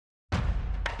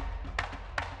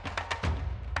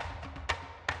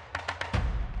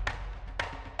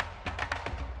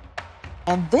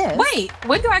And this Wait,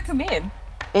 when do I come in?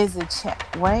 is a check.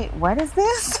 Wait, what is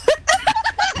this?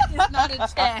 It's not a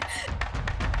check.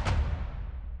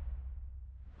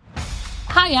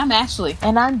 Hi, I'm Ashley.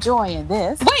 And I'm Joy, and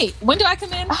this Wait, when do I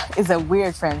come in? is a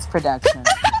Weird Friends production.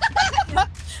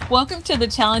 Welcome to the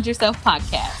Challenge Yourself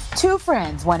podcast. Two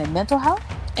friends, one in mental health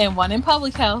And one in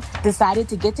public health, decided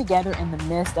to get together in the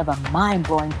midst of a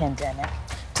mind-blowing pandemic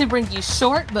to bring you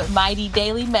short but mighty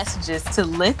daily messages to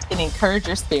lift and encourage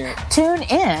your spirit. Tune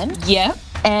in Yep.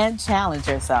 and challenge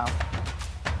yourself.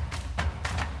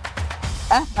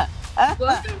 Welcome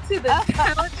to the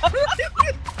Challenge.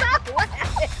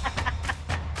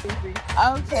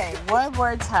 Okay, one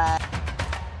more time.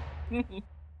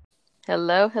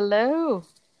 Hello, hello.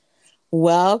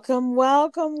 Welcome. We've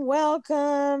got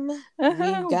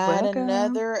Welcome.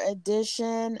 another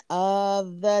edition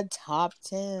of the Top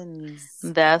Tens.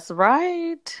 That's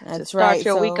right. That's to start right.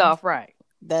 your So- week off right.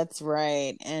 That's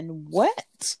right. And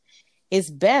what is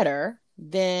better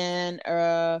than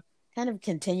a kind of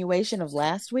continuation of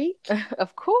last week?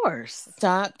 Of course.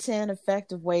 Top 10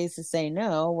 effective ways to say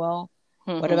no. Well,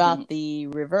 what about the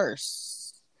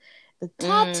reverse? The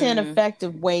top 10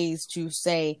 effective ways to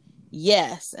say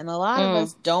yes. And a lot of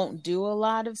us don't do a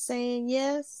lot of saying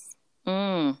yes.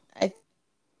 Mm.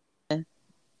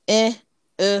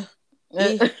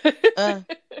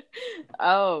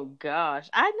 Oh gosh,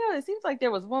 I know. It seems like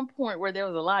there was one point where there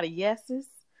was a lot of yeses,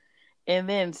 and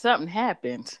then something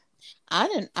happened. I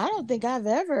don't think I've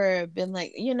ever been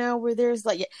like, where there's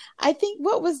like, I think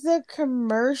what was the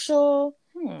commercial?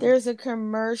 There's a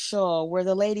commercial where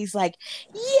the lady's like,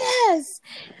 yes.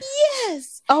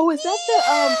 Oh, is that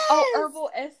yes! the herbal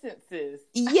essences?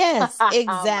 Yes, Oh,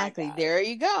 exactly. my God. There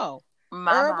you go.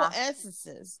 Mama. Herbal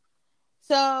essences.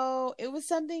 So it was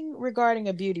something regarding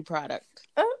a beauty product.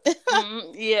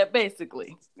 Yeah,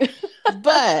 basically.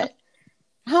 But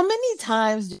how many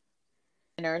times do we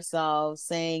find ourselves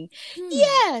saying,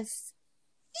 yes.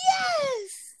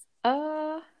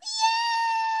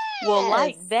 Well,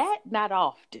 like that, not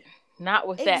often. Not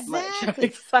with that much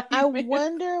excitement. I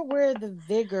wonder where the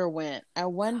vigor went. I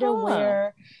wonder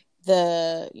where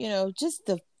the, just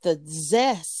the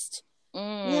zest,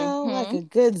 like a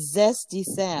good zesty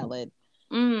salad.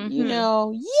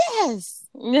 Yes.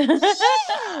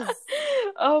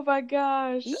 Oh my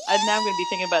gosh. Yes. Now I'm going to be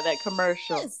thinking about that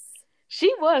commercial. Yes. She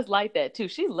was like that too.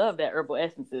 She loved that herbal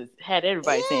essences. Had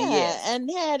everybody saying yes. And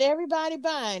had everybody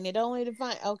buying it only to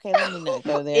find. Okay, let me not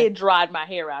go there. It dried my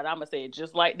hair out. I'm going to say it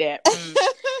just like that.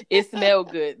 It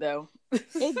smelled good though. It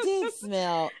did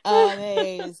smell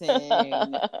amazing.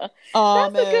 That's a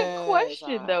good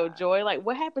question though, Joy. Like,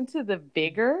 what happened to the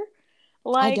vigor?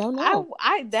 Like, I don't know.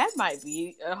 I that might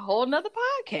be a whole nother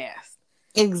podcast.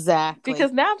 Exactly.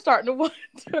 Because now I'm starting to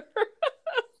wonder.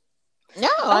 No,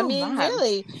 I mean,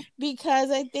 really,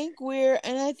 because I think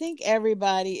I think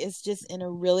everybody is just in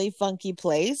a really funky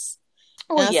place.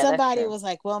 Now, somebody was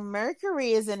like, well,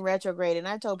 Mercury is in retrograde. And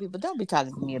I told people, don't be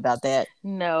talking to me about that.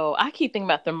 No, I keep thinking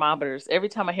about thermometers. Every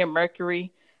time I hear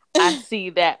Mercury, I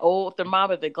see that old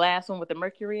thermometer, the glass one with the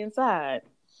mercury inside.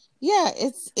 Yeah,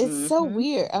 it's so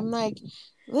weird. I'm like,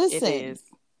 listen,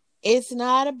 it's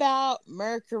not about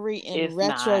Mercury in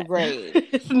retrograde.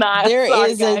 It's not. There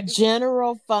is a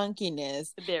general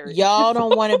funkiness. Y'all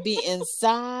don't want to be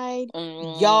inside.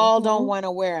 Y'all don't want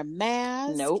to wear a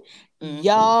mask. Nope.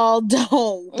 Y'all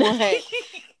don't want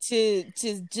to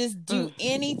just do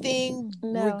anything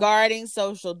regarding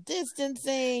social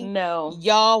distancing. No.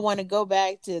 Y'all want to go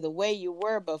back to the way you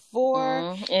were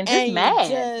before. And just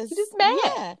mad. Just mad.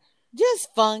 Yeah. Just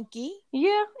funky.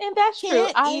 Yeah, and that's true.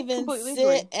 Can't even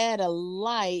sit at a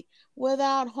light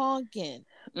without honking.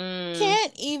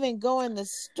 Can't even go in the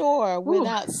store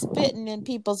without spitting in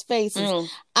people's faces.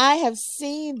 I have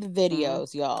seen the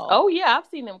videos, y'all. Oh yeah, I've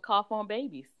seen them cough on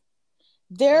babies.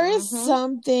 There is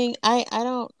something I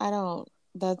don't.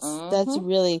 That's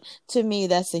really, to me,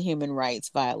 that's a human rights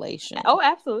violation. Oh,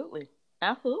 absolutely.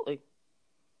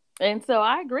 And so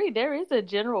I agree. There is a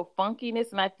general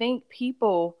funkiness, and I think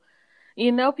people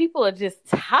are just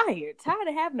tired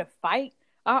of having to fight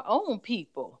our own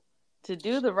people to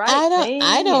do the right thing.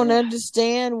 I don't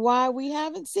understand why we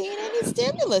haven't seen any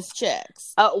stimulus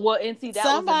checks. Well, and see, that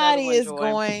somebody's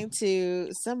going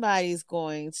to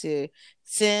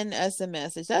send us a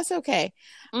message. That's okay.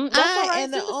 And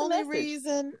the only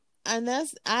reason I'm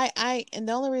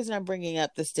bringing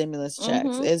up the stimulus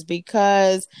checks is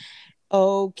because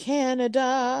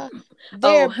Canada,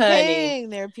 they're paying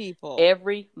their people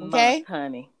every month,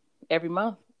 honey. Every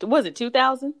month. Was it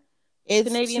 2,000? It's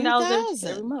Canadian 2,000. dollars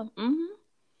every month.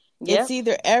 Yep. It's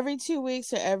either every 2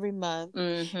 weeks or every month.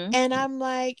 Mm-hmm. And I'm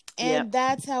like, and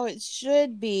that's how it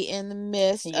should be in the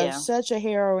midst of such a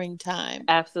harrowing time.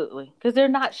 Absolutely. Because they're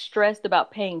not stressed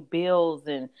about paying bills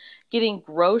and getting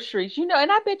groceries, and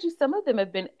I bet you some of them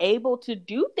have been able to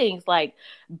do things like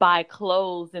buy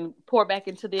clothes and pour back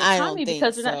into the economy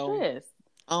because they're not stressed.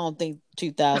 I don't think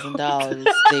 $2,000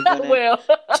 they're gonna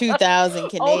 $2,000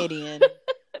 Canadian.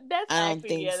 I don't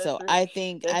think so. True. I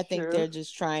think they're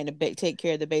just trying to take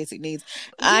care of the basic needs.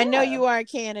 Yeah. I know you are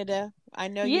Canada. I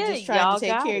know you're just trying to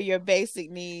take care of your basic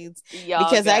needs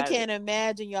because I can't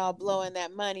imagine y'all blowing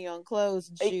that money on clothes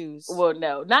and shoes. Well,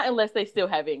 no, not unless they still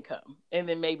have income, and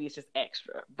then maybe it's just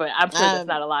extra. But I'm sure that's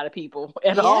not a lot of people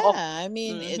at all. Yeah, I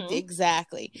mean,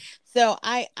 exactly. So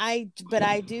but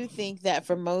I do think that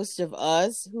for most of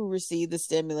us who received the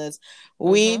stimulus,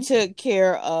 we took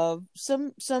care of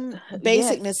some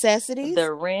basic necessities,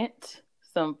 the rent,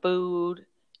 some food,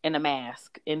 and a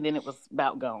mask, and then it was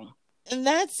about gone. And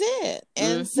that's it.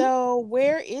 And so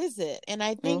where is it? And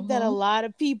I think that a lot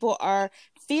of people are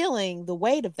feeling the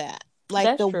weight of that. Like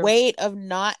that's the weight of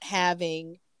not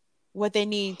having what they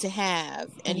need to have.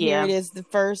 And here it is the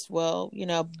first,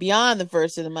 beyond the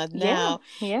first of the month now.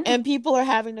 Yeah. And people are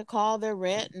having to call their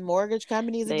rent and mortgage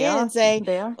companies and say,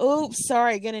 oops,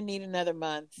 sorry, gonna need another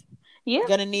month. Yeah.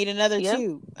 Gonna need another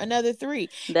 2, another 3.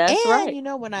 That's right.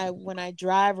 When I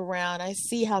drive around, I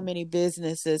see how many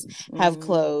businesses have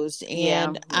closed,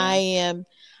 and I'm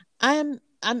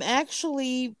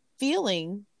actually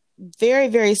feeling very,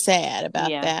 very sad about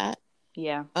that.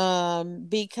 Yeah.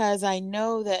 Because I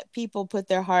know that people put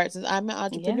their hearts, I'm an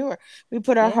entrepreneur. We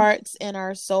put our hearts and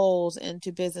our souls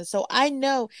into business. So I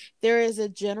know there is a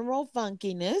general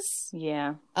funkiness.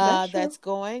 Yeah. That's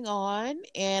going on.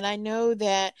 And I know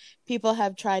that people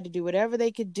have tried to do whatever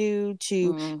they could do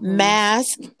to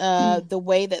mask, the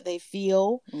way that they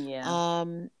feel. Yeah.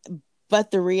 But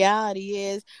the reality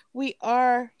is we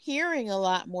are hearing a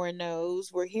lot more no's.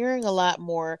 We're hearing a lot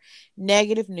more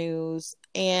negative news.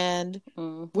 And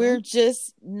we're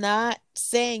just not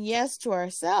saying yes to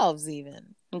ourselves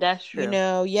even. That's true.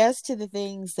 Yes to the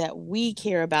things that we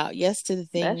care about. Yes to the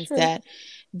things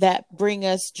that bring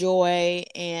us joy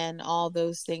and all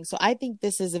those things. So I think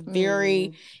this is a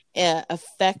very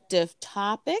effective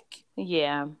topic.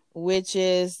 Yeah. Which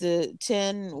is the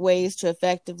 10 ways to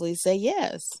effectively say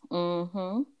yes.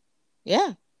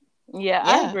 Yeah. Yeah,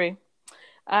 I agree.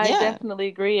 I definitely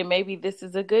agree. And maybe this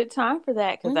is a good time for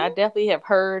that because I definitely have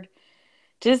heard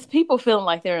just people feeling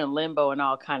like they're in limbo and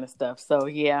all kind of stuff. So,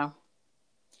 yeah.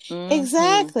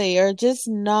 Exactly. Or just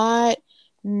not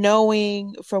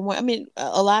knowing from what,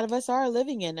 a lot of us are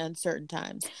living in uncertain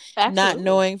times. Absolutely. Not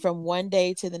knowing from one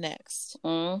day to the next.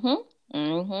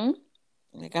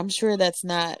 Like, I'm sure that's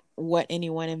not what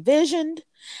anyone envisioned.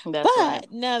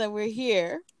 But now that we're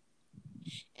here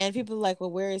and people are like,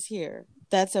 well, where is here?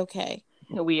 That's okay.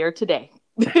 We are today.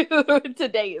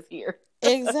 Today is here.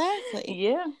 Exactly.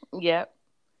 Yeah. Yep.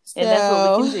 And that's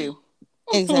what we can do.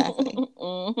 Exactly.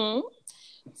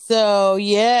 So,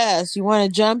 yes, you want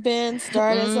to jump in,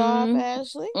 start us off,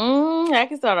 Ashley? I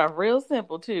can start off real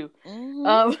simple, too.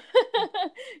 It's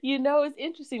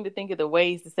interesting to think of the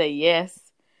ways to say yes.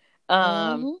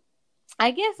 I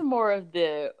guess more of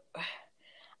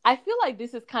I feel like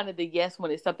this is kind of the yes when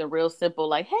it's something real simple,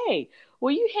 like, hey, will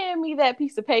you hand me that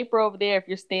piece of paper over there if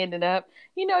you're standing up?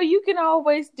 You can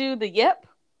always do the yep,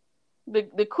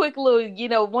 the quick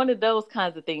little, one of those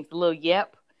kinds of things, the little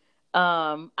yep.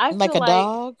 I like feel a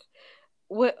dog?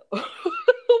 What?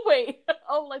 Wait,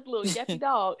 like a little yappy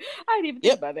dog. I didn't even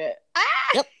think about that.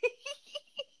 Yep.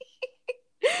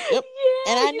 Yep.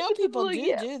 Yeah, and I know people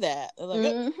do that.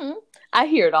 Like, I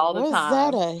hear it all the time. Was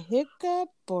that a hiccup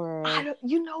or?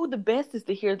 The best is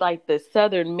to hear like the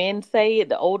Southern men say it.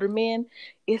 The older men,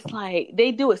 it's like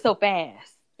they do it so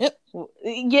fast. Yep.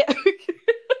 Yeah,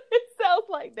 it sounds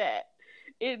like that.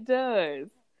 It does.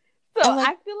 So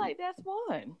I feel like that's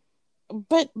one.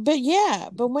 But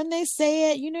when they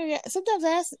say it, sometimes I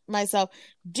ask myself,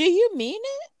 do you mean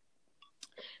it?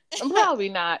 Probably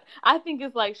not. I think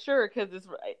it's like, sure, because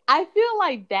I feel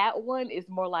like that one is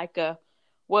more like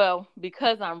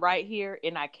because I'm right here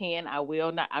and I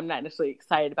will. I'm not necessarily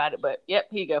excited about it, but yep,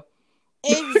 here you go.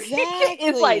 Exactly.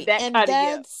 It's like that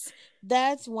kind of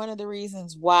that's one of the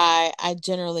reasons why I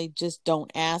generally just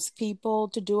don't ask people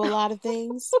to do a lot of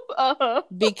things.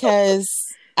 Because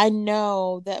I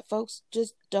know that folks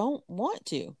just don't want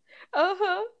to.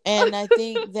 And I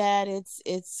think that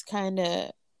it's kind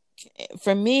of,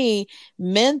 for me,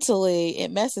 mentally, it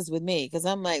messes with me because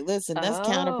I'm like, listen, that's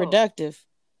counterproductive.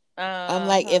 I'm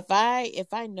like, if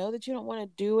I know that you don't want to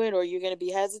do it or you're going to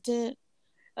be hesitant,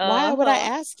 why would I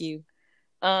ask you?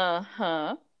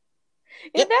 Uh-huh.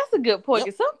 Yep. And that's a good point. Yep.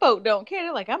 Because some folk don't care.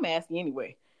 They're like, I'm asking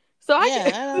anyway. So I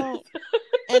don't.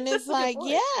 And it's like,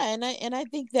 yeah, and I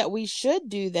think that we should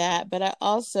do that, but I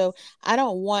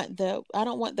don't want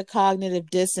the cognitive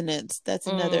dissonance. That's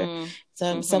another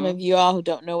some of you all who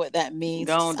don't know what that means.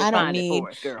 I don't need it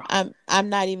for us, girl. I'm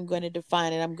not even going to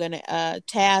define it. I'm going to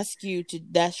task you to,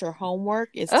 that's your homework,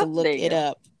 is to look it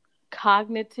up.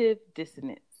 Cognitive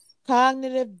dissonance.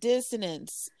 Cognitive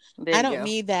dissonance. I don't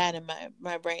need that in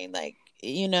my brain. Like,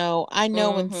 I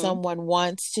know when someone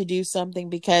wants to do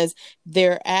something because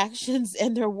their actions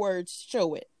and their words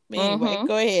show it. Anyway,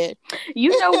 go ahead.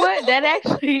 You know what?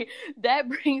 That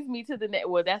brings me to the next.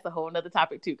 Well, that's a whole nother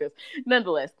topic too, because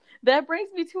nonetheless, that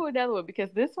brings me to another one,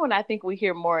 because this one I think we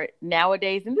hear more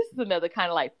nowadays, and this is another kind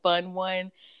of like fun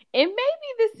one. And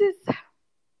maybe this is,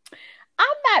 I'm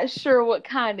not sure what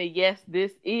kind of yes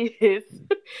this is,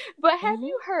 but have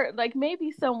you heard, like,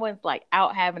 maybe someone's like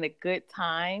out having a good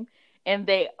time and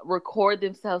they record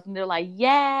themselves and they're like,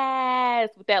 yes,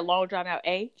 with that long drawn out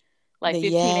A, like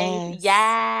 15 A's.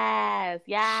 Yes,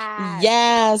 yes.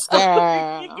 Yes,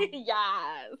 girl.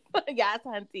 Yes. Yes,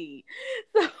 hunty.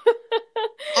 So,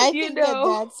 I think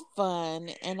that's fun.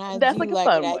 And I do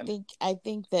like it. I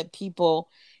think that people,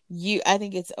 I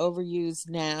think it's overused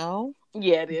now.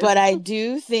 Yeah, it is. But I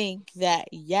do think that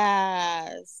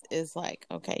yes is like,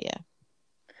 okay, yeah.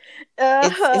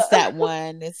 It's that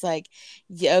one. It's like,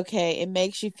 yeah, okay, it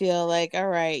makes you feel like, all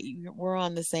right, we're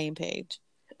on the same page.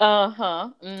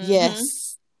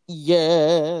 Yes.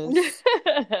 Yes.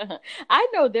 I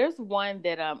know there's one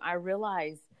that I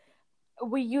realize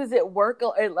we use at work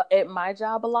at my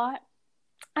job a lot.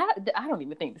 I don't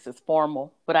even think this is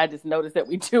formal, but I just noticed that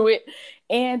we do it.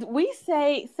 And we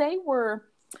say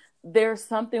there's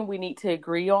something we need to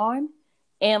agree on,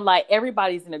 and like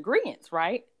everybody's in agreement,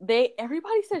 right?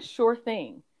 Everybody says sure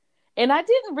thing. And I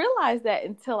didn't realize that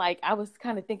until like I was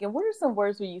kind of thinking, what are some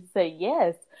words where you say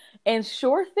yes? And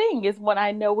sure thing is what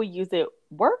I know we use at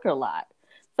work a lot.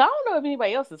 So I don't know if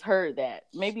anybody else has heard that.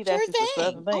 Maybe that's just a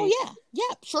Southern thing. Oh yeah.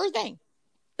 Yeah, sure thing.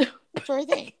 Sure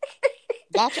thing.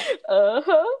 Gotcha.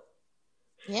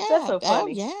 Yeah. That's so funny. Oh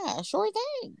yeah, sure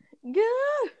thing.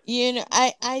 Yeah.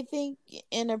 I think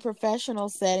in a professional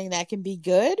setting that can be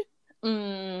good.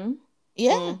 Yeah.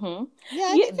 Yeah,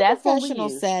 that's a professional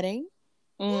setting.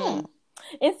 Yeah.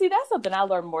 And see, that's something I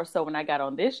learned more so when I got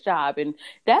on this job, and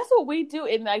that's what we do.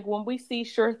 And like when we see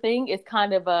sure thing, it's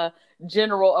kind of a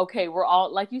general, okay, we're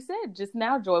all, like you said just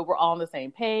now, Joy, we're all on the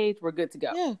same page, we're good to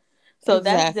go. Yeah. So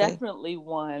that's definitely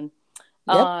one.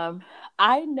 Yep.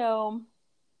 I know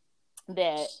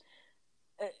that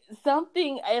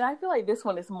something, and I feel like this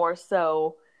one is more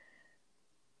so,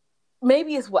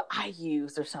 maybe it's what I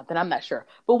use or something, I'm not sure.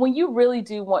 But when you really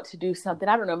do want to do something,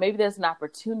 I don't know, maybe there's an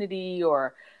opportunity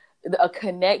or a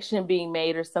connection being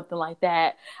made or something like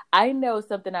that. I know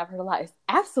something I've heard a lot is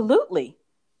absolutely.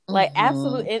 Like,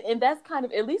 absolutely. And that's kind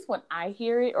of, at least when I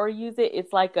hear it or use it,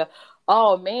 it's like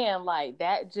oh man, like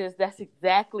that's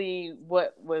exactly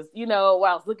what was, what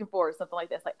I was looking for or something like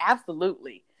that. It's like,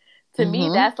 absolutely. To me,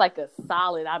 that's like a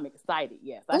solid, I'm excited,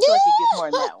 yes. I feel like it gets more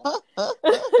than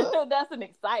that one. That's an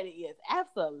excited yes,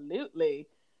 absolutely.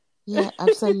 Yeah,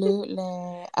 absolutely.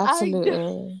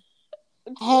 Absolutely.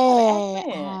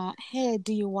 Hey,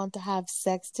 do you want to have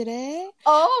sex today?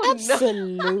 Oh,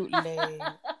 absolutely.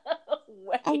 No.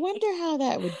 I wonder how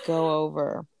that would go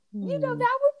over. That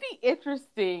would be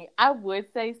interesting. I would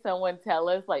say someone tell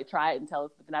us, like, try it and tell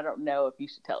us, but then I don't know if you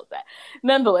should tell us that.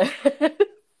 Nonetheless.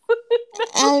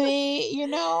 I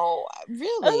mean,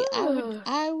 really,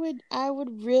 I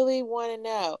would really want to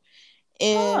know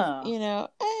if,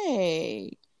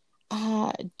 hey,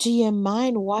 do you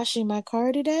mind washing my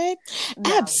car today?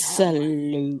 No,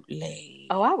 absolutely.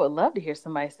 No. Oh, I would love to hear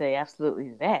somebody say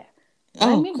absolutely to that.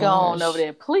 Let me go on over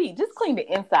there. Please, just clean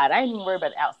the inside. I ain't even worried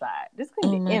about the outside. Just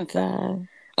clean the inside.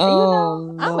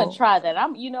 No. I'm going to try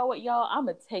that. You know what, y'all? I'm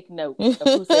going to take note of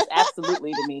who says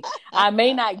absolutely to me. I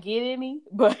may not get any,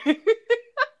 but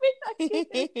in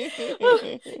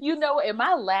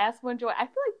my last one, Joy, I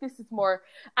feel like this is more,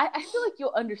 I feel like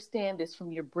you'll understand this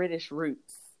from your British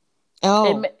roots.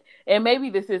 Oh. And maybe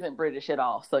this isn't British at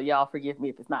all, so y'all forgive me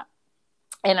if it's not.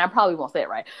 And I probably won't say it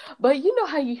right. But you know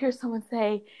how you hear someone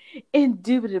say,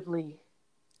 indubitably.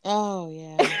 Oh,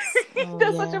 yeah.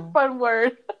 That's such a fun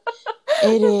word.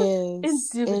 It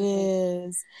is.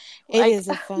 Indubitably. It is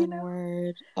a fun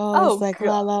word. Oh, it's like gosh.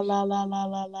 La, la, la, la, la,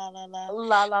 la, la, la, la.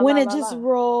 La, la, when la, it la, just la.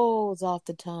 rolls off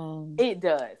the tongue. It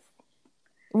does.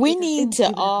 We need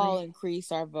to all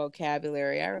increase our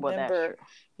vocabulary. I remember,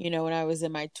 when I was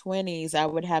in my 20s, I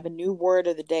would have a new word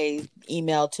of the day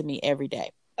emailed to me every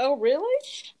day. Oh, really?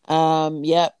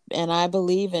 Yep. And I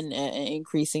believe in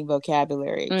increasing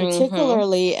vocabulary, Mm-hmm.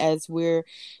 particularly as we're,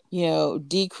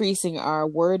 decreasing our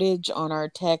wordage on our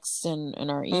text and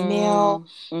our email.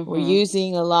 We're Mm-hmm.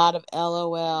 using a lot of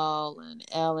LOL and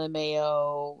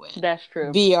LMAO and That's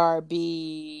true.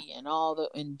 BRB and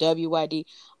and WYD,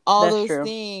 all That's those true.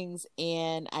 things.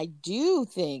 And I do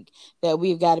think that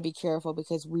we've got to be careful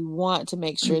because we want to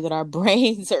make sure that our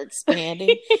brains are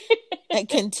expanding and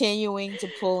continuing to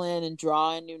pull in and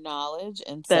draw in new knowledge.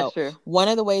 And That's so true. one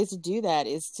of the ways to do that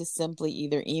is to simply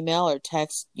either email or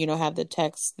text, have the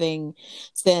text thing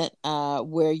sent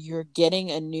where you're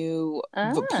getting a new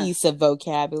Ah, piece of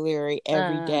vocabulary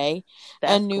every uh, day, a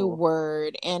that's new cool.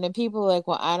 word. And if people are like,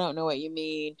 well, I don't know what you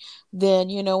mean, then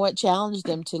you know what, challenge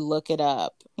them to look it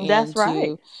up That's and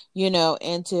right.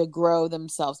 and to grow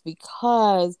themselves,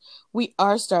 because we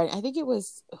are starting. I think it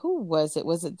was, who was it?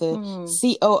 Was it the Mm.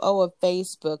 COO of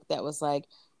Facebook that was like,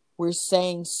 we're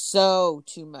saying so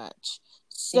too much.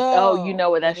 Oh, you know So,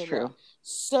 what? da, That's da, da. true.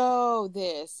 So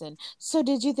this, and so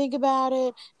did you think about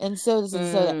it? And so this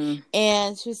and so that. Mm.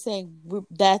 And she was saying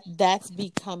that's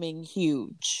becoming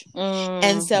huge.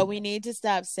 And Mm. so we need to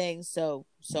stop saying so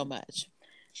much.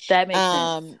 That makes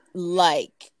sense.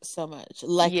 Like so much,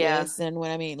 like Yeah. this, and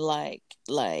when I mean like,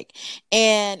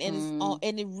 and it is all, Mm.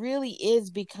 and it really is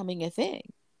becoming a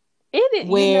thing It,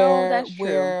 where that's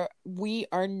true. we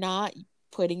are not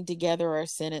putting together our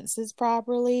sentences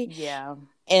properly, Yeah.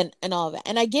 and all that.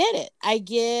 And I get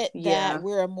that Yeah.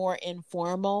 we're a more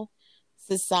informal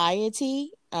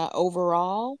society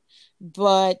overall,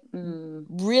 but Mm.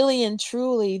 really and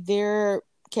truly there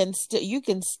can still you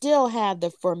can still have the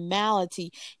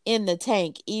formality in the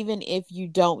tank even if you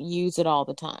don't use it all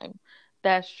the time.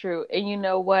 That's true. And you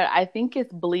know what? I think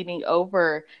it's bleeding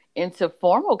over into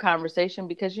formal conversation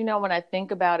because, when I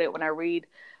think about it, when I read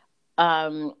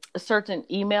certain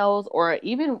emails or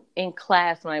even in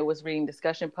class when I was reading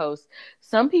discussion posts,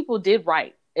 some people did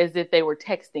write as if they were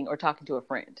texting or talking to a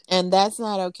friend. And that's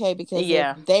not okay, because if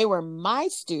Yeah. they were my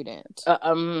student,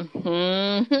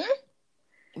 Mm-hmm.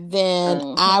 then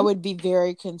I Mm-hmm. would be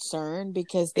very concerned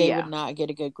because they would Yeah. not get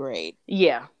a good grade.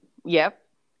 Yeah. Yep.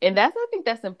 And I think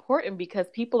that's important because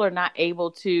people are not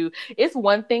able to. It's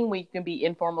one thing when you can be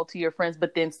informal to your friends,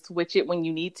 but then switch it when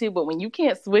you need to. But when you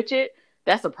can't switch it,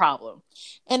 that's a problem.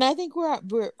 And I think we're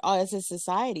as a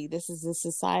society, this is a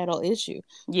societal issue.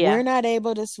 Yeah. We're not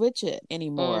able to switch it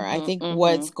anymore. I Mm-hmm. think Mm-hmm.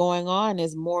 what's going on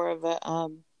is more of a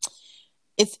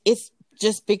it's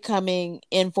just becoming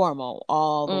informal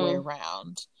all the way Mm.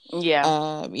 around.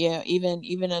 Yeah.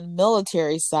 Even on the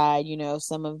military side,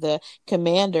 some of the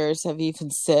commanders have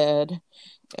even said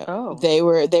Oh, they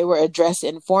were addressed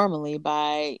informally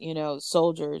by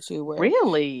soldiers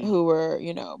really? who were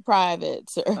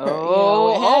privates or what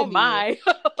Oh have you. my.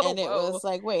 And it Whoa. was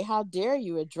like, wait, how dare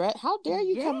you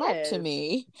come up to Yes.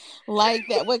 me like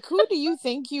that? Like, who do you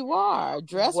think you are?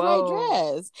 Dress right Whoa.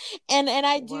 dress. And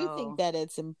I do think Whoa. that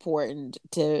it's important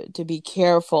to be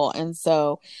careful. And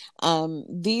so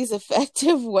these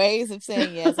effective ways of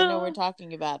saying yes, I know we're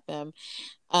talking about them.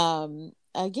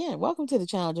 Again, welcome to the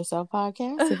Challenge Yourself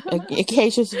podcast. In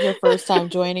case this is your first time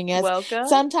joining us, Welcome.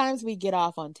 sometimes we get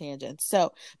off on tangents.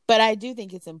 So, but I do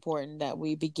think it's important that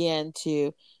we begin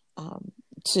um,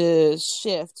 to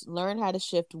learn how to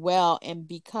shift well, and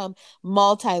become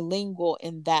multilingual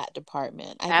in that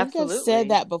department. I think I've said Absolutely.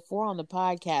 that before on the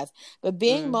podcast, but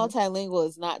being Mm-hmm. multilingual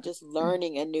is not just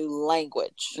learning a new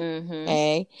language. Mm-hmm.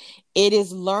 Okay. It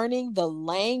is learning the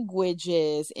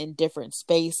languages in different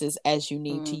spaces as you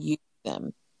need to Mm. use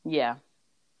them. Yeah.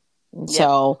 Yep.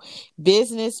 So,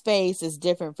 business space is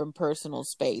different from personal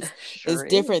space. It's Sure is.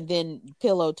 different than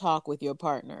pillow talk with your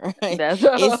partner. Right? That's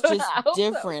It's just I hope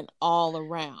so. different all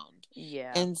around.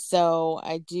 Yeah. And so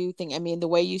I do think, I mean, the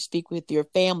way you speak with your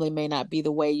family may not be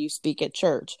the way you speak at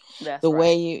church. That's The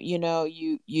way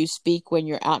right. you speak when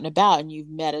you're out and about and you've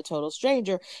met a total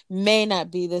stranger may not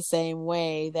be the same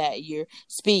way that you're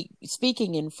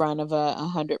speaking in front of a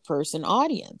 100-person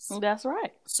audience. That's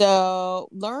right. So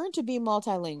learn to be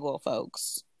multilingual,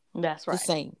 folks. That's Just right.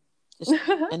 saying.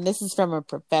 And this is from a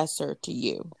professor to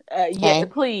you. Yeah, Okay.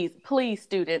 please,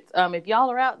 students. If y'all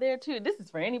are out there too, this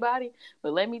is for anybody.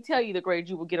 But let me tell you the grade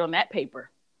you will get on that paper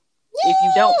if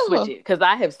you don't switch Yeah. it, because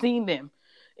I have seen them.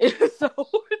 So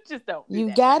just don't do You that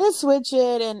now. gotta switch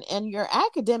it, and your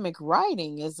academic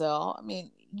writing is all. I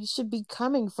mean, you should be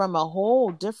coming from a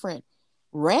whole different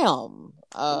realm.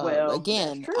 Well, that's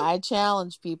Again, true. I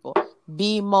challenge people,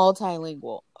 be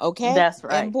multilingual. Okay, That's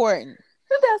right. important.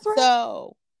 That's right.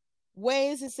 So,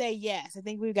 ways to say yes. I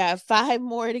think we've got 5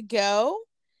 more to go.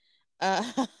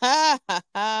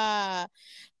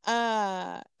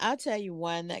 I'll tell you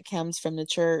one that comes from the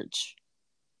church.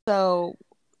 So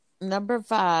number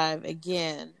 5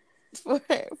 again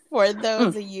for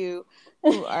those of you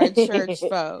who are church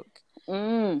folk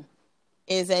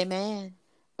is amen.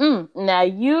 Now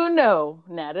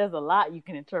now there's a lot you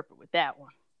can interpret with that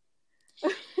one.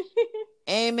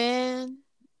 Amen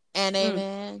and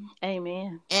amen.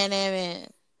 Amen. And amen.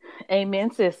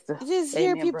 Amen, sister. Just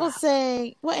amen, hear people bro.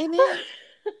 say, well, amen.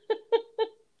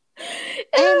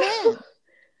 Amen.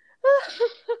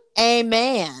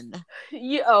 Amen.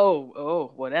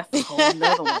 Well, that's a whole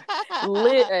nother one.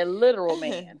 A literal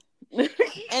man.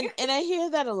 and I hear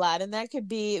that a lot, and that could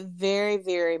be very,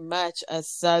 very much a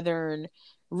Southern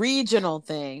regional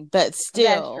thing, but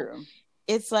still,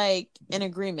 it's like an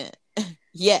agreement.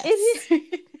 Yes. Amen.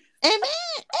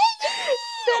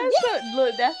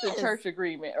 That's the church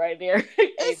agreement right there.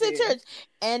 It's the church.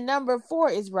 And number 4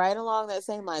 is right along that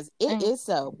same lines. It is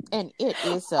so, and it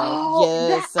is so. Oh,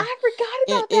 yes, I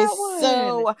forgot about that one.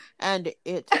 So, and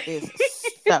it is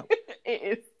so. It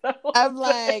is so. I'm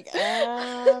like,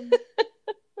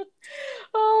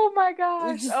 oh my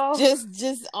gosh!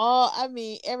 Just all. I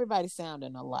mean, everybody's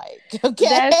sounding alike. Okay,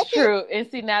 that's true. And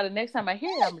see, now the next time I hear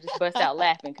it, I'm gonna just bust out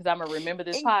laughing because I'm gonna remember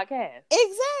this podcast.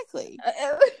 Exactly.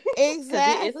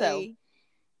 Exactly.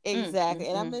 Exactly.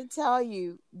 And I'm going to tell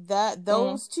you that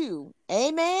those two,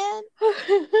 amen,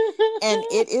 and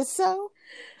it is so.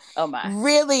 Oh my.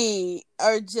 Really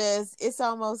are just, it's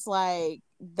almost like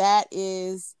that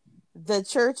is the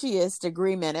churchiest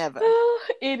agreement ever.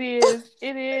 It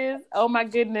is. Oh my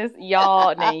goodness.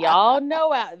 Y'all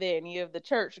know out there, any of the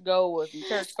church goers and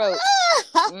church folks.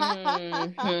 But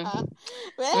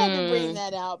I had to bring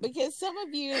that out because some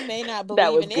of you may not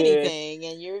believe in anything,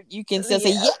 and you can still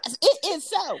say, yes, it is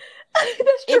so.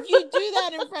 If you do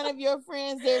that in front of your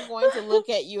friends, they're going to look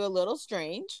at you a little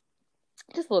strange.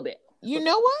 Just a little bit. You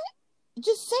know what?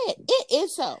 Just say it. It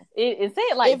is so. And say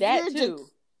it like that too.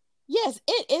 Yes,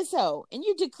 it is so. And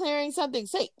you're declaring something.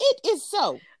 Say, it is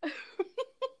so.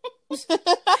 You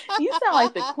sound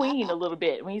like the queen a little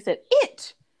bit when you said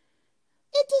it.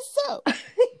 It is so.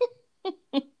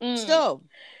 So.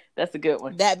 That's a good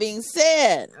one. That being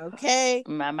said, okay.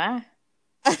 My.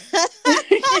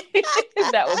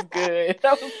 That was good.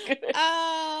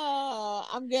 Oh,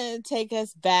 I'm going to take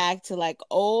us back to like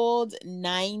old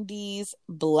 90s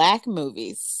black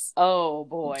movies. Oh,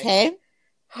 boy. Okay.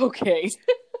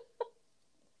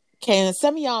 Okay, and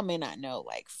some of y'all may not know,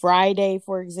 like Friday,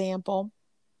 for example.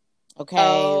 Okay,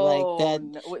 like that.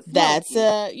 No, that's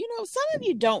some of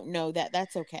you don't know that.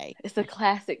 That's okay. It's a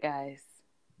classic, guys.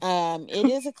 It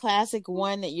is a classic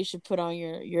one that you should put on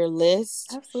your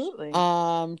list. Absolutely.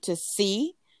 To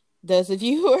see those of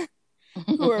you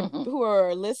who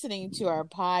are listening to our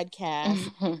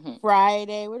podcast.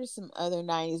 Friday. What are some other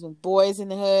 90s ones? Boys in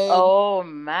the Hood. Oh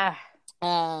my.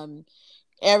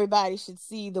 Everybody should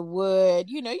see The Wood.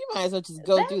 You might as well just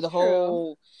go through the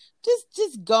whole.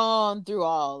 Just gone through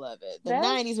all of it. The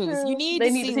 90s movies. You need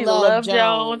to see Love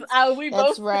Jones.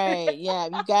 That's right. Yeah,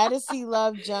 you got to see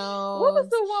Love Jones. What was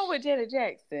the one with Janet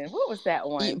Jackson? What was that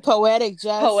one? Poetic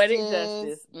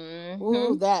Justice. Mm-hmm.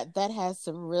 Ooh, that has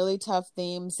some really tough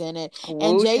themes in it.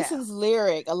 And Jason's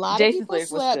Lyric. A lot of people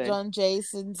slept on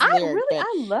Jason's Lyric.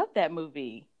 I love that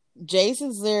movie.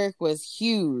 Jason's Lyric was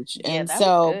huge. Yeah, and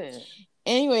so was good.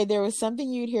 Anyway, there was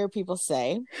something you'd hear people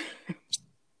say.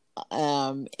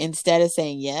 Instead of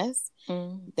saying yes,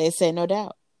 they say no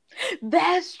doubt.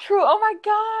 That's true. Oh my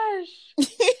gosh.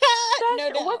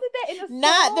 No doubt. Wasn't that in a song?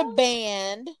 Not the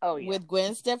band with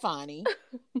Gwen Stefani.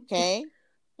 Okay.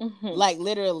 Like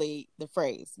literally the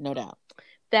phrase, no doubt.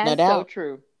 That's so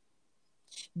true.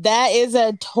 That is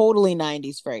a totally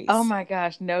 90s phrase. Oh my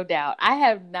gosh, no doubt. I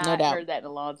have not heard that in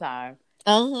a long time.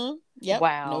 Yep.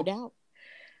 Wow. No doubt.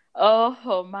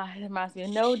 Oh my, it reminds me of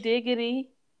No Diggity.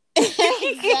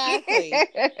 Exactly.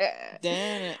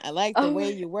 Damn it. I like the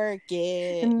way you work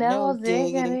it. No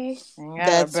diggity.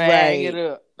 That's right. It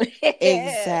up.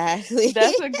 Exactly.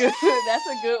 That's a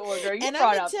good one, girl. And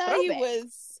I'm gonna tell you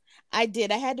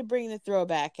I had to bring the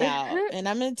throwback out. And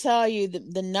I'm gonna tell you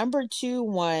the number 2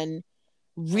 one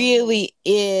really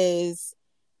is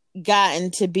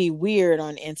gotten to be weird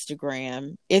on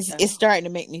Instagram. It's starting to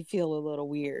make me feel a little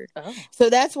weird. So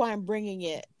that's why I'm bringing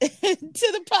it to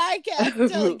the podcast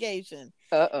delegation.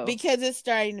 Because it's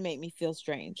starting to make me feel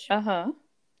strange.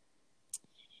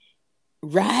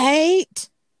 Right?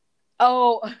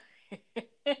 Oh.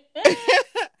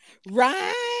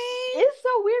 Right? It's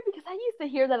so weird because I used to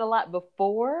hear that a lot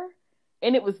before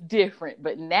and it was different,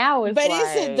 but now it's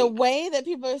is it the way that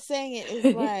people are saying it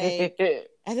is like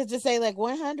I have to say like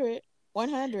 100.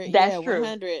 100. That's Yeah, true.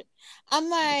 100. I'm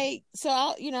like, so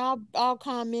I'll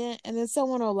comment, and then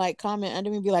someone will like comment under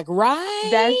me and be like, right?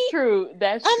 That's true.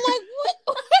 That's I'm true. like,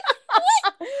 what?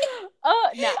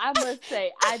 Now I must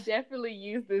say I definitely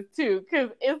use this too,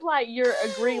 because it's like you're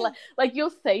agreeing, like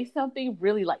you'll say something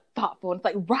really like thoughtful, and it's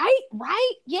like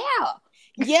right, yeah.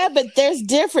 Yeah, but there's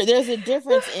a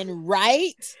difference in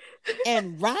right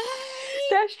and right.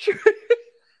 That's true.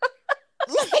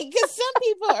 Like, because some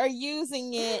people are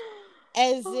using it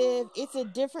as if it's a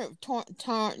different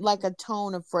tone, like a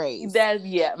tone of phrase. That,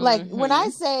 yeah. Like when I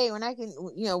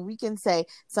can, we can say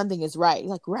something is right,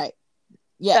 like right.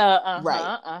 Yeah,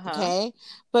 right. Okay.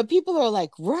 But people are like,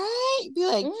 right? Be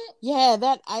like, yeah,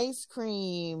 that ice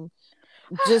cream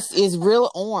just is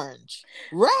real orange.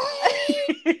 Right?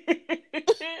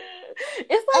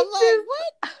 It's like, I'm like,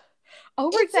 what?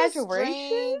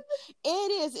 Over-exaggeration? It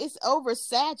is. It's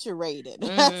oversaturated.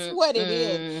 That's what it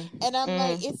is. And I'm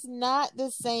like, it's not the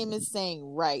same as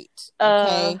saying right.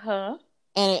 Okay.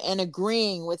 And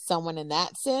agreeing with someone in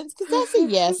that sense, because that's a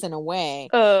yes in a way.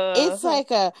 It's like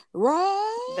a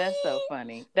right. That's so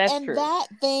funny. That's and true. That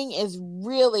thing is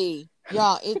really,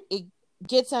 y'all, it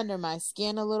gets under my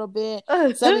skin a little bit.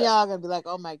 Some of y'all are gonna be like,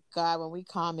 oh my God, when we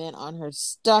comment on her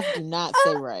stuff, do not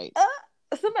say right.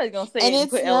 Somebody's gonna say and it and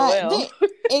put LOL.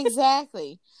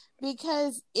 Exactly.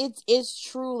 Because it's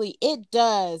truly, it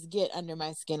does get under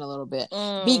my skin a little bit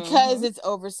because it's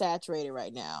oversaturated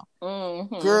right now.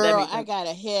 Girl, I got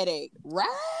a headache, right?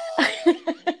 And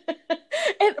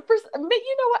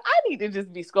you know what? I need to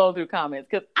just be scrolling through comments,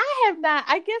 because I have not.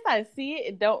 I guess I see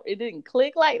it. It didn't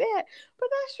click like that, but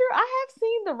that's true. I have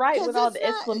seen the right with all the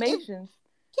exclamations.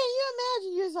 Can you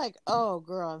imagine? You're just like, oh,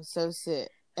 girl, I'm so sick.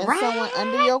 And someone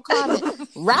under your comment,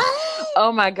 right?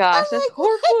 Oh my gosh, that's like,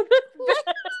 horrible.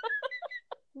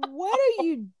 What are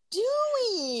you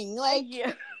doing? Like,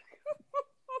 yeah.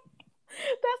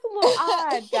 That's a little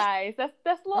odd, guys. That's a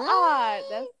little odd.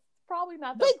 That's probably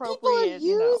not the appropriate. But people are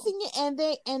using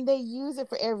it, and they use it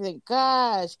for everything.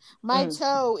 Gosh, my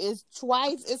toe is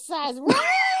twice its size.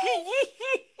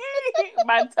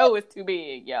 My toe is too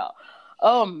big, y'all.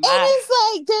 Oh my! And it's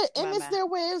like it's their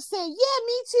way of saying, "Yeah,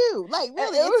 me too." Like,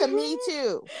 really, it's a me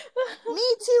too.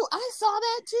 Me too. I saw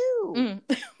that too. And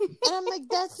I'm like,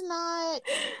 that's not.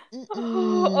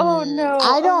 Oh no!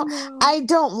 I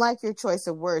don't like your choice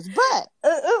of words, but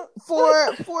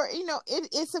for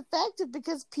it's effective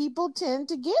because people tend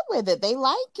to get with it. They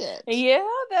like it. Yeah,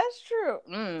 that's true.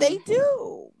 They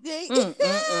do.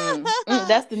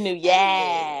 That's the new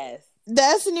yes.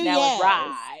 That's the new now yes.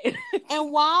 It's right.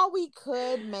 And while we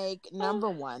could make the number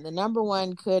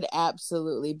one could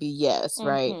absolutely be yes,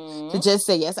 right? To just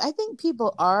say yes. I think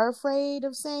people are afraid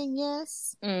of saying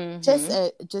yes. Just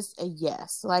a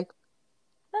yes. Like,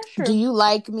 that's true. Do you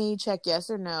like me? Check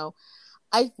yes or no.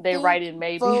 They write in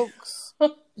maybe. Folks,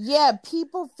 yeah,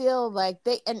 people feel like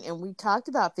and we talked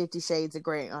about 50 Shades of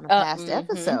Grey on a past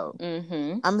episode.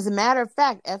 As a matter of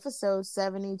fact, episode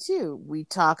 72, we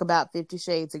talk about 50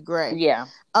 Shades of Grey. Yeah.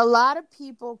 A lot of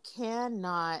people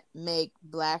cannot make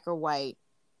black or white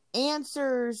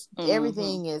answers.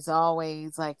 Everything is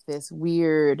always like this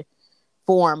weird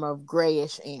form of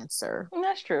grayish answer.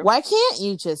 That's true. Why can't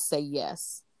you just say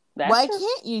yes? Why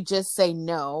can't you just say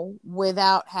no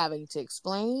without having to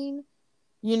explain?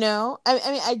 I mean,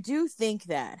 I do think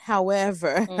that.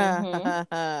 However,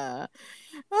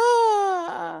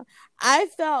 I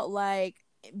felt like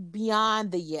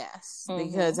beyond the yes,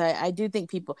 because I do think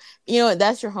people,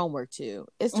 that's your homework too,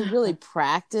 is to really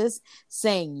practice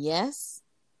saying yes.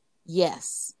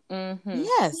 Yes.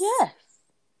 Yes.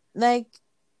 Like,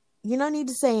 you don't need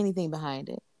to say anything behind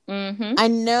it. I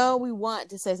know we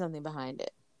want to say something behind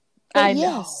it. I know.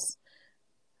 Yes.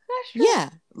 That's true. Yeah.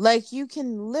 Like, you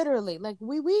can literally, like,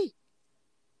 we.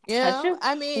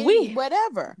 I mean,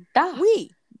 whatever.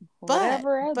 We.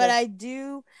 But I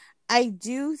do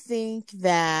think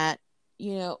that,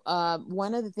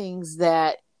 one of the things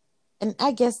that, and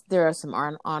I guess there are some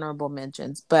honorable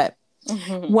mentions, but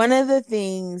one of the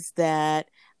things that,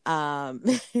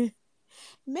 maybe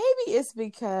it's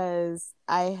because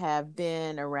I have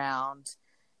been around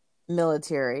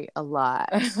military a lot.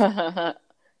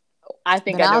 I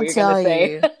think I know what you're going to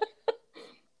say.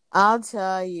 I'll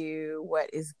tell you what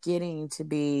is getting to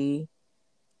be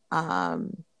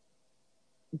something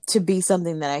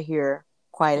that I hear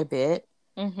quite a bit.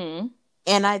 And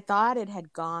I thought it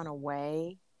had gone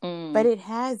away, but it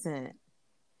hasn't.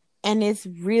 And it's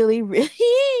really, really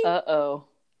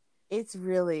it's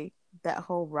really that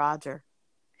whole Roger.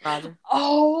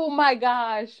 Oh my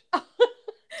gosh.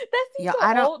 That seems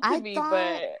old to me,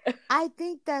 but I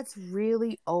think that's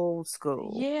really old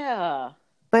school. Yeah.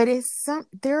 But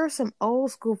there are some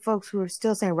old school folks who are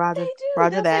still saying Roger. They do.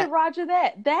 Roger They'll that. say Roger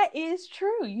that. That is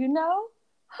true, you know?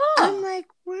 Huh. I'm like,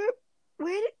 where?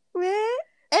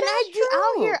 And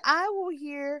I will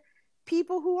hear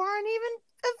people who aren't even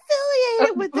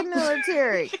affiliated with the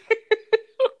military.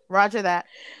 Roger that.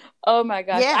 Oh my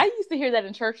gosh. Yeah. I used to hear that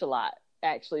in church a lot,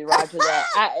 actually. Roger that.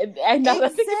 I know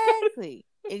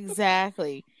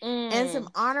Exactly. And some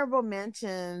honorable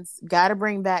mentions. Gotta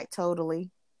bring back Totally.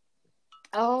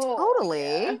 Oh. Totally.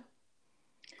 Yeah.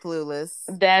 Clueless.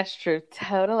 That's true.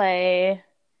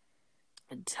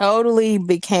 Totally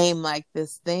became like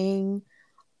this thing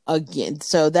again.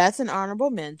 So that's an honorable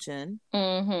mention.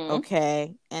 Mm-hmm.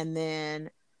 Okay. And then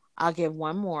I'll give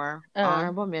one more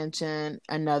honorable mention.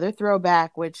 Another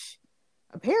throwback, which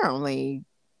apparently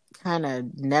kind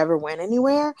of never went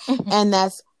anywhere. And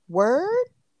that's Word.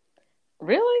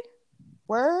 Really?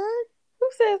 Word? Who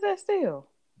says that still?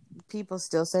 People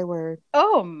still say Word.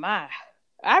 Oh my.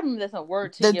 I remember that's a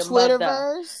word to your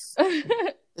Twitterverse.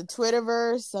 The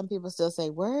Twitterverse. Some people still say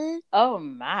Word. Oh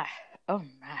my. Oh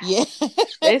my. Yeah.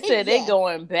 They said they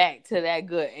going back to that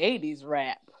good 80s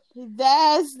rap.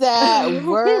 That's that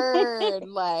word.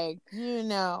 Like, you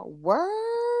know, Word.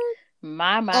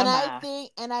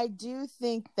 I do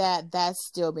think that that's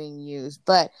still being used,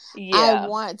 but I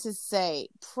want to say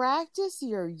practice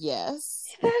your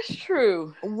yes. That's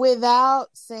true. Without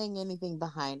saying anything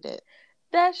behind it.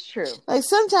 That's true. Like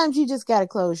sometimes you just got to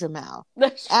close your mouth.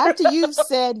 That's true. After you've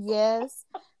said yes,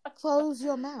 close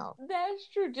your mouth. That's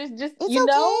true. Just it's you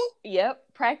okay. know, yep,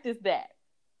 practice that.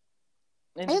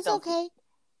 It's okay.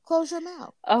 Close your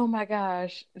mouth. Oh my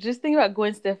gosh. Just think about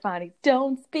Gwen Stefani.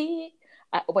 Don't speak.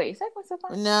 Wait, is that Gwen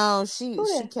Stefani? No, she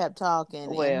kept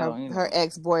talking. Well, and her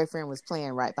ex-boyfriend was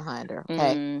playing right behind her.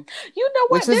 Okay. You know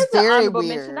what? There's an honorable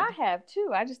mention I have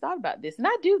too. I just thought about this. And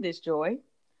I do this, Joy.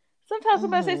 Sometimes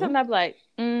somebody say something, I'm like,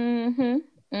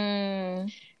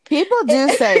 People do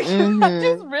say, I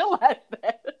just realized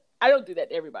that. I don't do that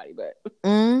to everybody, but.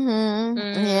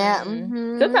 Yeah.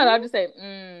 Sometimes I just say,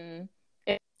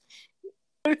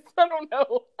 I don't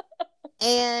know.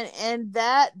 And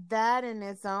that in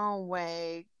its own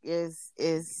way is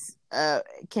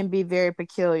can be very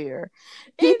peculiar.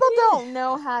 People don't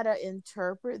know how to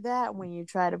interpret that when you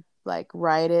try to like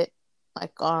write it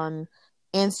like on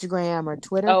Instagram or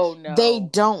Twitter. Oh no. They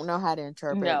don't know how to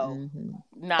interpret it.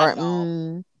 Not at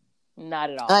all. Not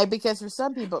at all. Like because for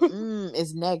some people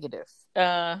is negative.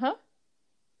 Uh-huh.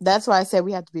 That's why I said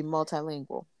we have to be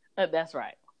multilingual. That's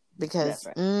right. Because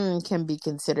can be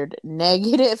considered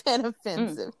negative and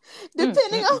offensive,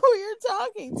 depending on who you're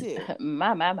talking to.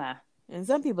 My. And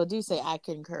some people do say, I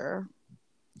concur.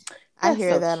 I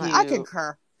hear that. Like, I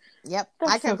concur. Yep,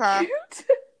 I concur. So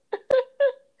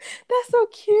that's so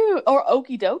cute. Or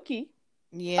okie dokie.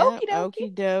 Yeah,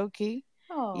 okie dokie.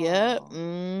 Oh, yep.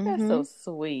 That's so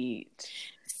sweet.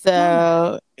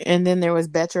 So, and then there was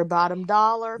Bet Your Bottom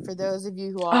Dollar. For those of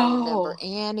you who all remember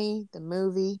Annie, the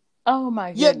movie. Oh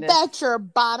my goodness. You bet your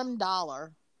bottom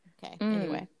dollar. Okay.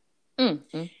 Anyway.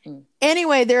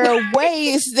 Anyway, there are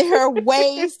ways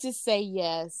to say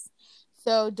yes.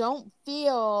 So don't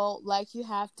feel like you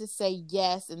have to say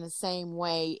yes in the same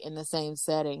way in the same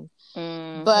setting.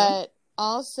 But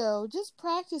also just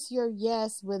practice your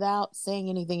yes without saying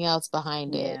anything else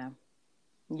behind it.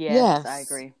 Yes, I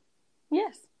agree.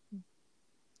 Yes.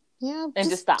 Yeah, and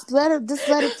just stop. Let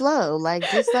it flow, like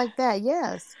just like that.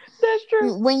 Yes, that's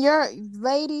true. When you're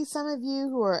ladies, some of you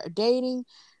who are dating,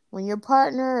 when your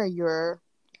partner or your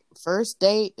first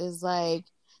date is like,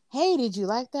 "Hey, did you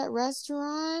like that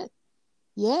restaurant?"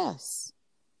 Yes.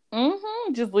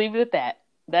 Just leave it at that.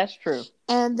 That's true.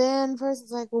 And then the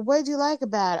person's like, "Well, what did you like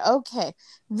about it?" Okay,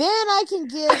 then I can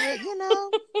give it. You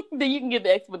know. Then you can give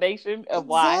the explanation of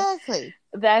why. Exactly.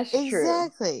 That's true.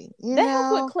 Exactly. That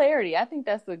helps with clarity. I think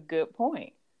that's a good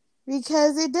point.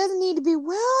 Because it doesn't need to be, I'm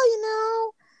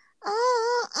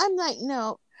like,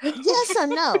 no. Yes or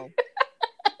no?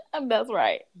 That's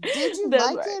right. Did you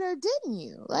like it or didn't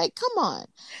you? Like, come on.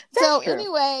 That's true.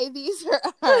 Anyway, these are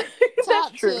our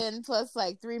top 10 plus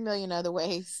like 3 million other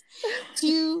ways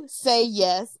to say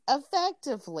yes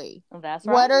effectively. That's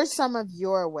right. What are some of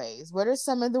your ways? What are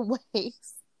some of the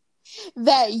ways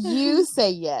that you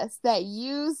say yes, that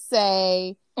you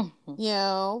say,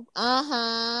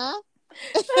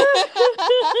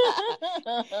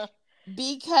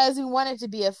 because we want it to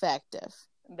be effective.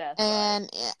 That's and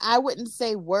right. I wouldn't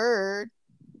say word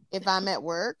if I'm at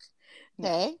work.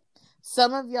 Okay.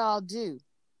 Some of y'all do.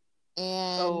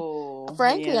 And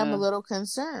frankly, I'm a little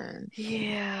concerned.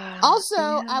 Yeah. Also,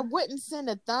 I wouldn't send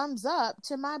a thumbs up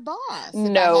to my boss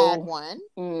if I had one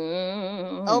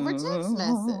over text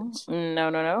message.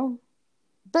 No.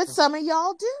 But some of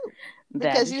y'all do,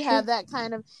 because you have that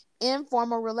kind of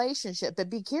informal relationship. But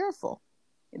be careful.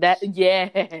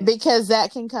 Because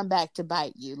that can come back to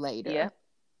bite you later.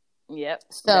 Yep.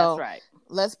 So that's right.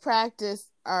 Let's practice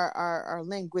our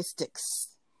linguistics.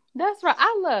 That's right.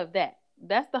 I love that.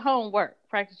 That's the homework.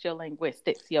 Practice your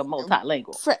linguistics, your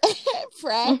multilingual.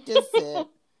 Practice it.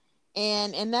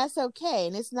 And that's okay.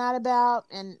 And it's not about,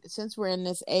 and since we're in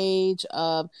this age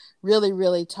of really,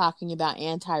 really talking about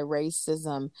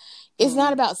anti-racism, it's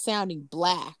not about sounding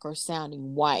black or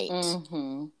sounding white.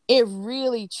 Mm-hmm. It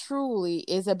really, truly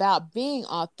is about being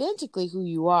authentically who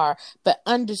you are, but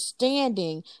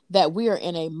understanding that we are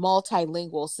in a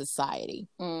multilingual society.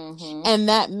 Mm-hmm. And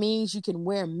that means you can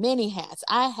wear many hats.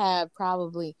 I have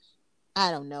probably,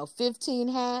 15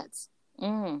 hats.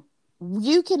 Mm-hmm.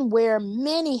 You can wear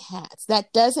many hats.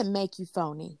 That doesn't make you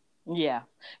phony. Yeah.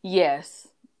 Yes.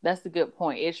 That's a good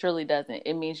point. It surely doesn't.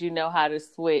 It means you know how to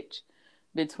switch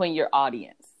between your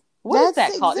audience. What is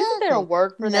that called? Isn't there a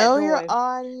word for that? Know your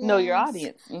audience. Know your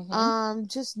audience. Mm-hmm.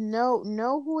 Just know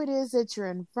who it is that you're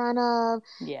in front of.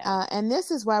 Yeah. And this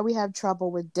is why we have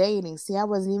trouble with dating. See, I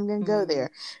wasn't even going to go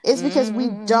there. It's because we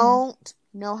don't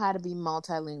know how to be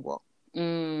multilingual.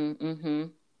 Mm-hmm.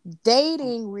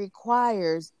 Dating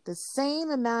requires the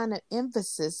same amount of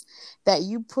emphasis that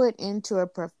you put into a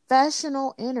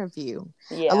professional interview.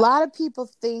 Yeah. A lot of people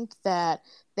think that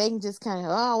they can just kind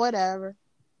of, whatever,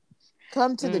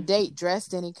 come to the date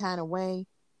dressed any kind of way.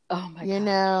 Oh my God. You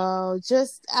know,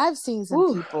 I've seen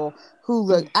some people who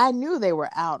look, I knew they were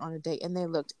out on a date and they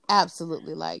looked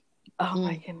absolutely like, oh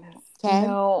my goodness. Okay?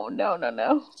 No.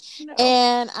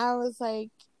 And I was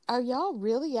like, are y'all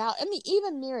really out? I mean,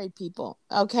 even married people,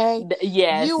 okay?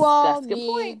 Yes. You all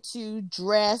need to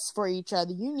dress for each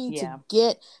other. You need to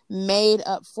get made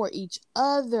up for each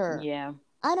other. Yeah.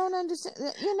 I don't understand.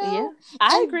 Yeah,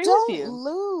 I agree with you. Don't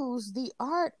lose the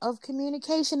art of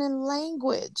communication and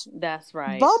language. That's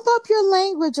right. Bump up your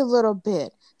language a little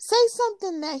bit. Say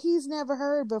something that he's never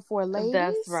heard before, ladies.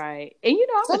 That's right. And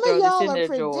I'm some of y'all are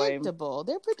predictable.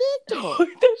 They're predictable.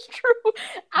 That's true.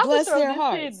 Bless their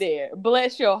heart.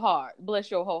 Bless your heart.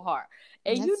 Bless your whole heart.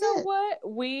 And that's you know what?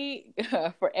 We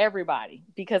for everybody,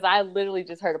 because I literally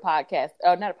just heard a podcast.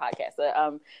 Not a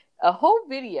podcast. A whole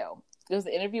video. It was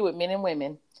an interview with men and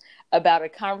women about a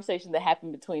conversation that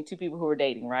happened between two people who were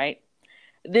dating, right?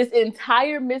 This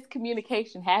entire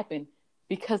miscommunication happened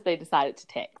because they decided to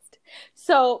text.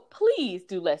 So please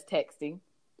do less texting.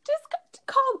 Just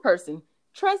call the person.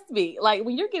 Trust me. Like,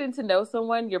 when you're getting to know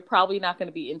someone, you're probably not going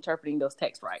to be interpreting those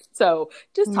texts right. So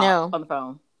just talk on the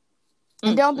phone.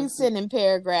 And don't be sitting in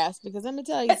paragraphs, because I'm going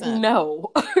to tell you something.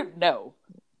 No.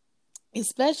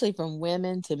 Especially from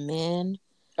women to men.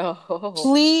 Oh.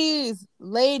 Please,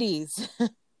 ladies.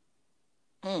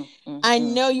 I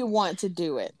know you want to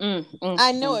do it.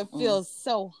 I know it feels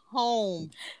so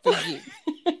home for you.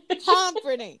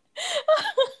 Comforting.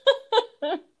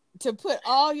 To put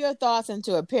all your thoughts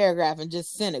into a paragraph and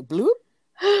just send it. Bloop.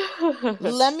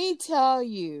 Let me tell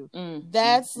you,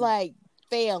 that's like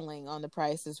failing on The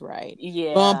Price is Right.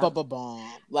 Yeah. Bum.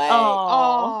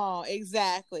 Like,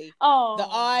 exactly. Oh. The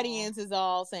audience is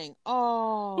all saying,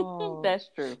 that's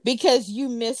true. Because you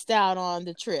missed out on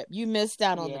the trip. You missed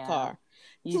out on the car.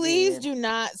 Please do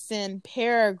not send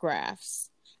paragraphs.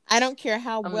 I don't care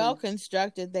how well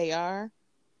constructed they are.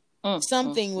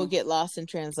 Something will get lost in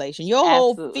translation. Your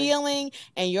whole feeling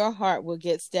and your heart will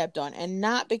get stepped on. And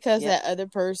not because that other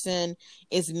person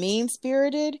is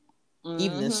mean-spirited.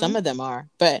 Even though some of them are,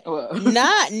 but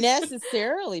not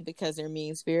necessarily because they're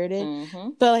mean-spirited,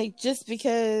 but like just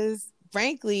because,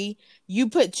 frankly, you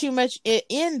put too much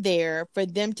in there for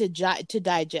them to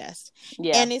digest.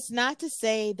 Yeah. And it's not to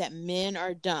say that men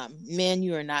are dumb. Men,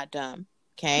 you are not dumb.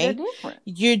 Okay,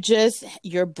 they're different.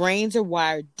 Your brains are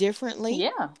wired differently.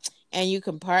 Yeah. And you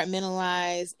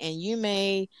compartmentalize, and you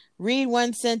may read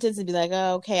one sentence and be like,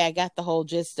 oh, okay, I got the whole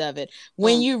gist of it.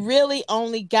 When you really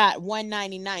only got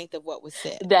 1/99th of what was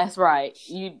said. That's right.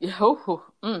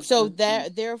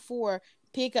 Therefore,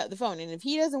 pick up the phone. And if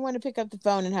he doesn't want to pick up the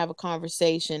phone and have a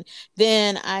conversation,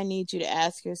 then I need you to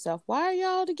ask yourself, why are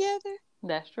y'all together?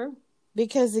 That's true.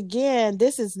 Because again,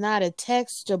 this is not a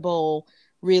textable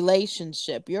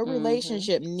relationship. Your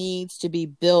relationship needs to be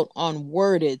built on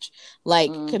wordage, like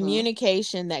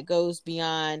communication that goes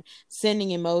beyond sending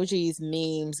emojis,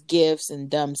 memes, gifs,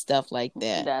 and dumb stuff like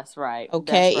that. That's right.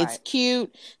 Okay. That's right. It's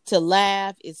cute to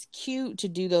laugh. It's cute to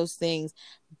do those things,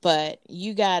 but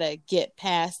you gotta get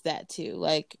past that too.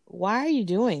 Like, why are you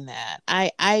doing that?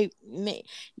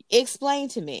 Explain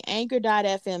to me.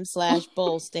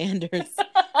 Anchor.fm/bold standards.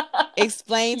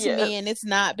 Explain to me. And it's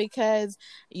not because,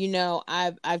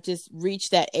 I've just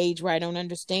reached that age where I don't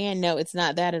understand. No, it's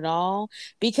not that at all.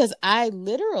 Because I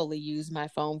literally use my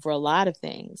phone for a lot of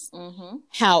things. Mm-hmm.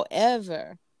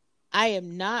 However, I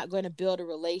am not going to build a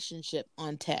relationship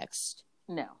on text.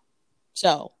 No.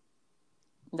 So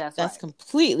that's right.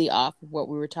 Completely off of what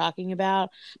we were talking about,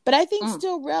 but I think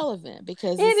still relevant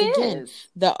because it's again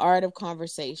the art of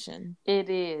conversation. It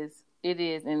is,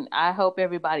 and I hope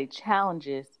everybody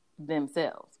challenges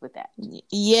themselves with that.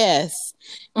 Yes.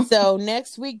 So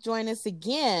next week, join us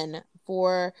again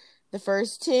for the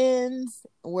first 10s,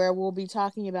 where we'll be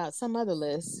talking about some other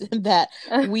list that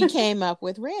we came up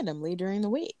with randomly during the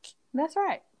week. That's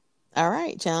right. All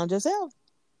right, challenge yourself.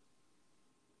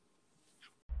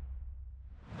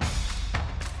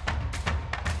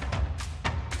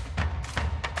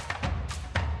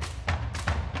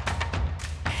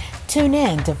 Tune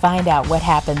in to find out what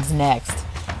happens next.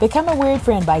 Become a Weird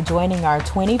Friend by joining our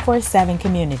 24/7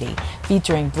 community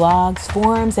featuring blogs,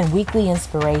 forums, and weekly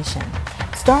inspiration.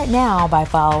 Start now by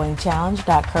following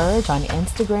challenge.courage on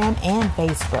Instagram and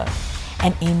Facebook.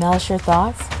 And email us your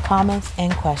thoughts, comments,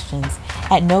 and questions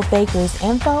at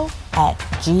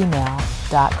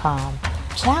nofakersinfo@gmail.com.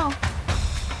 Ciao.